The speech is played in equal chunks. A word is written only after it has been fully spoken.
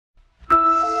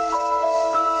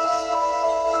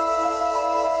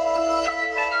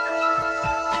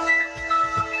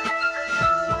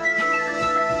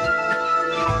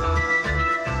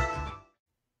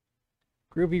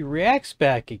Groovy Reacts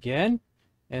back again,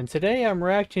 and today I'm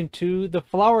reacting to the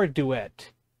Flower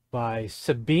Duet by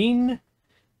Sabine,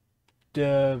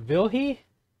 Devieilhe,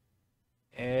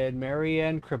 and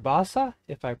Marianne Crebassa,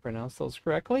 if I pronounce those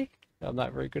correctly. I'm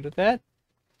not very good at that.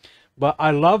 But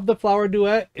I love the Flower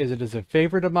Duet, as it is a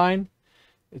favorite of mine.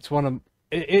 It's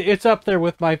up there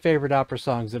with my favorite opera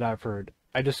songs that I've heard.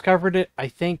 I discovered it, I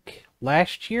think,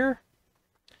 last year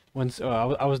when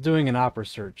I was doing an opera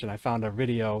search, and I found a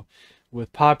video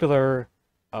with popular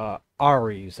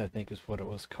aries, I think is what it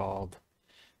was called.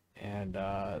 And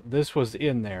this was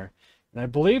in there. And I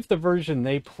believe the version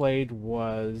they played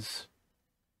was...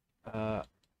 let's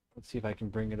see if I can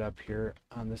bring it up here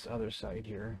on this other side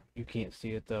here. You can't see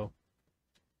it, though.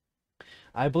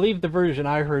 I believe the version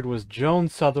I heard was Joan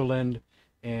Sutherland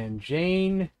and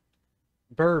Jane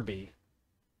Burby,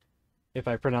 if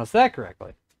I pronounced that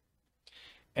correctly.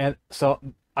 And so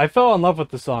I fell in love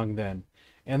with the song then.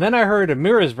 And then I heard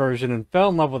Amira's version and fell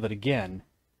in love with it again.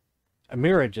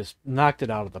 Amira just knocked it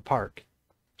out of the park.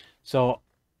 So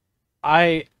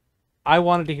I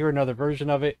wanted to hear another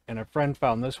version of it, and a friend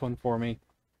found this one for me.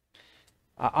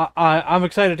 I'm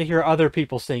excited to hear other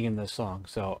people singing this song,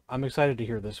 so I'm excited to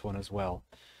hear this one as well.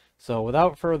 So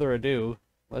without further ado,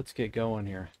 let's get going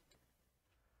here.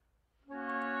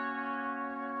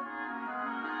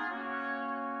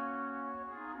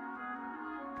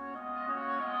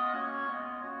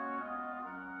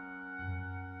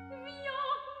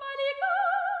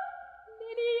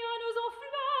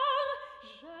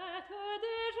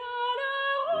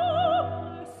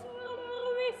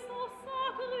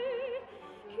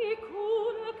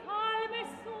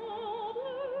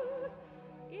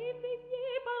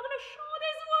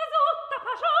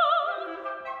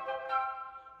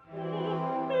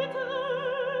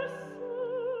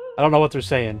 I don't know what they're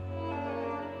saying.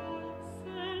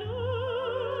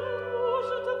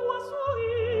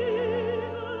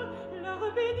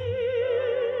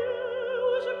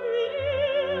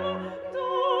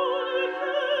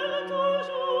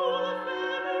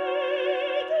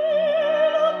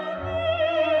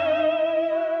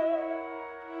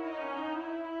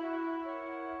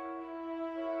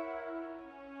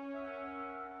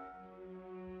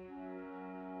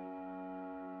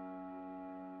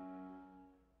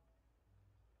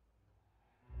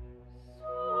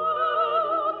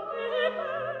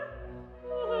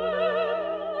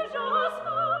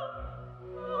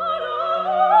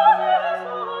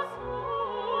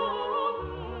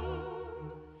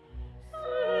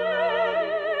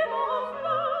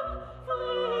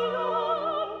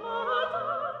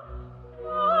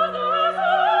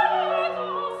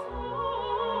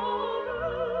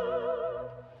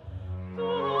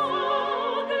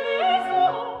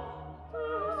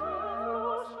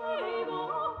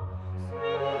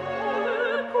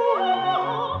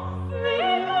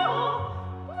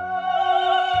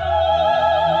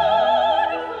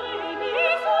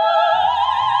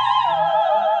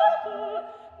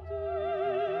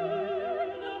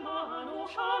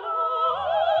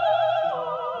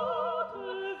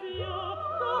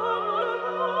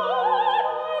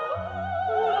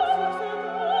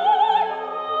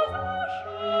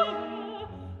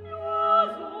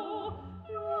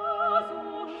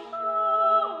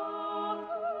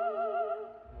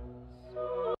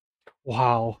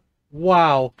 Wow.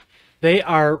 Wow. They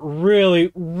are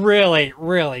really, really,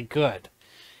 really good.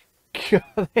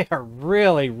 They are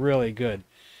really, really good.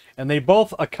 And they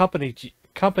both accompany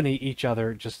each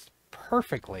other just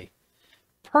perfectly.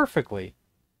 Perfectly.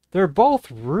 They're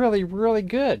both really, really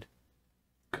good.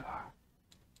 God.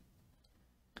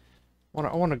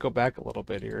 I want to go back a little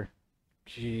bit here.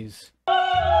 Jeez.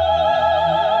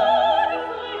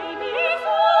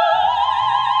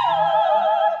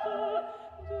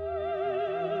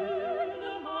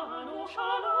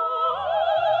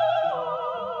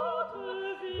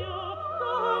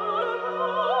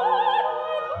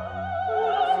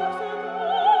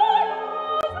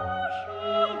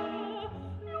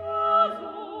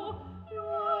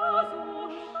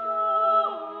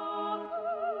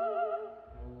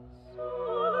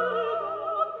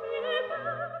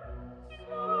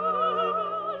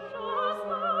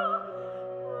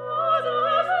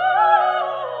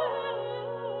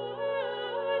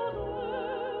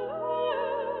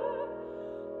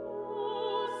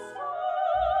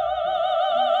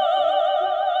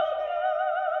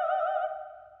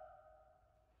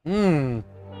 Hmm.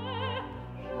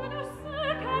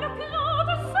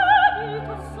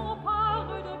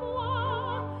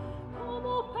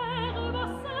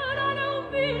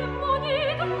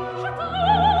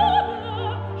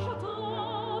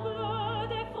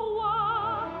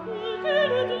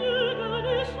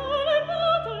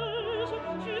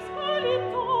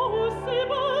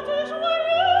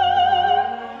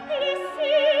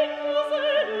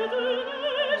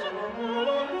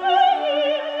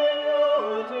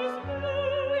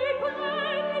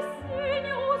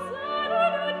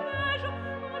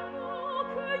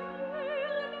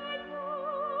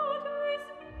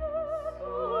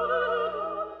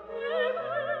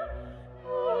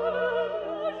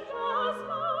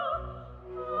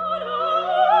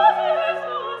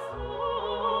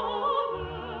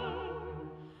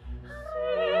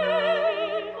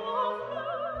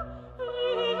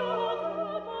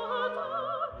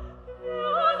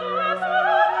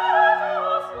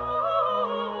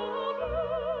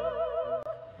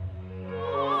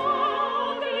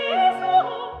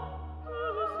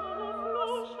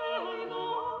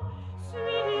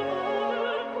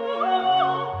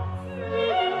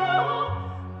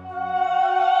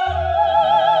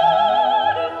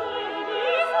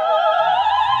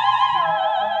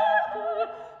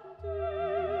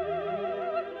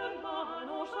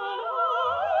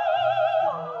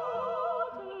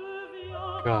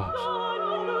 Gosh.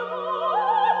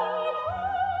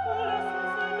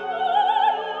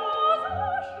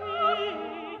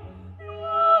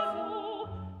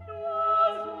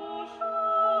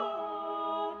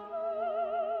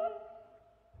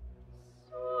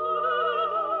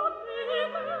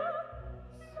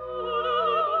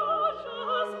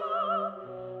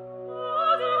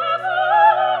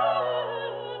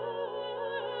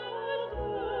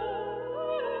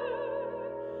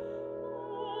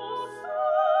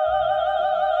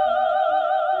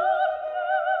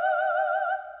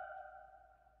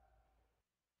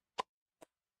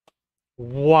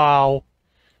 Wow.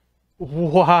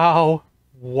 Wow.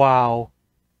 Wow.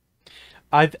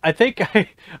 I think I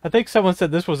think someone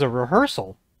said this was a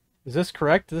rehearsal. Is this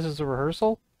correct? This is a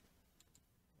rehearsal?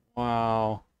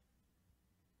 Wow.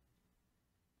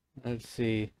 Let's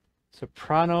see.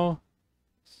 Soprano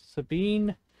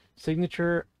Sabine,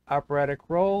 signature operatic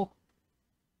role,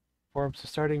 forms the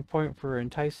starting point for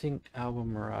enticing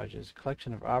album mirages.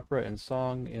 Collection of opera and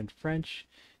song in French.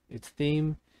 Its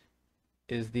theme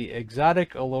is the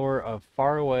exotic allure of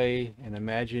faraway and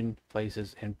imagined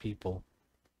places and people.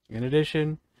 In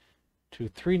addition to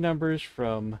 3 numbers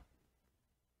from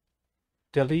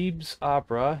Delibes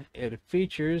opera, it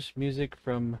features music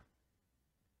from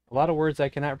a lot of words I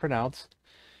cannot pronounce.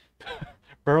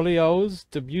 Berlioz,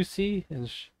 Debussy, and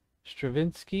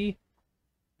Stravinsky,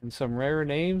 and some rare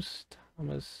names.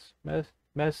 Thomas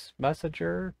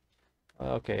Messenger.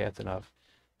 Okay, that's enough.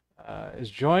 Is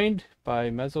joined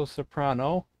by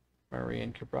mezzo-soprano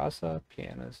Marianne Crebassa,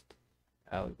 pianist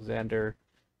Alexander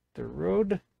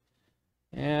Thurode,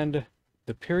 and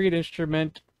the period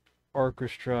instrument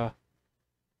orchestra,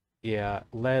 yeah,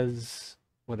 Les,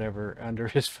 whatever, under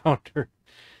his founder,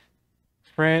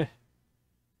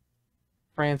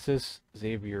 Francis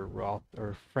Xavier Roth,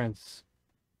 or France.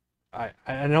 I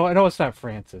know it's not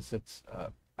Francis. It's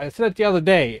I said it the other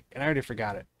day and I already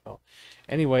forgot it. Well,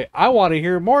 anyway, I want to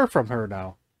hear more from her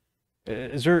now.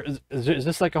 Is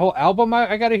this like a whole album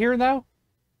I got to hear now?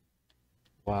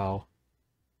 Wow.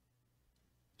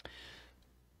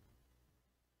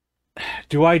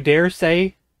 Do I dare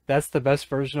say that's the best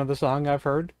version of the song I've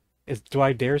heard? Do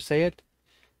I dare say it?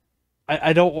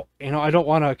 I don't, I don't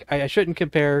want to, I shouldn't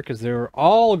compare because they're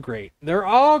all great. They're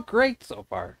all great so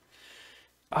far.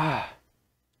 Ah,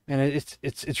 and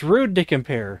it's rude to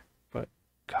compare, but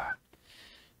God,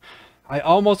 I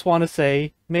almost want to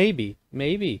say maybe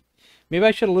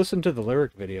I should have listened to the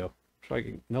lyric video so I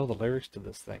can know the lyrics to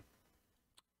this thing.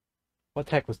 What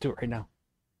the heck? Let's do it right now.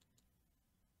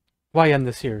 Why end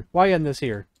this here? Why end this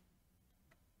here?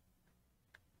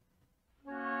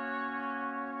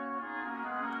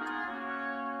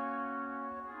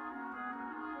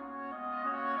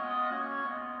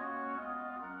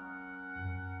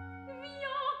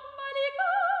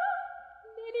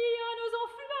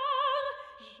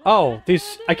 Oh,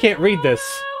 these, I can't read this.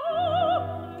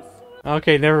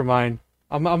 Okay, never mind.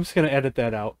 I'm just gonna edit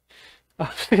that out. I'm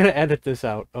just gonna edit this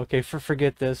out. Okay,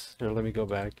 forget this. Here, let me go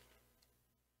back.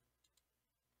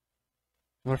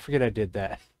 I'm gonna forget I did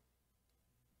that.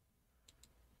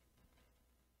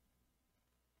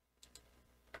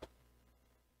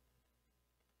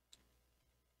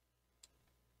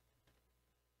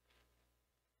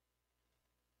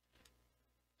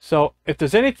 So, if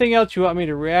there's anything else you want me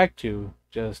to react to,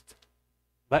 just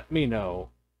let me know.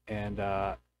 And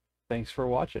thanks for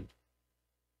watching.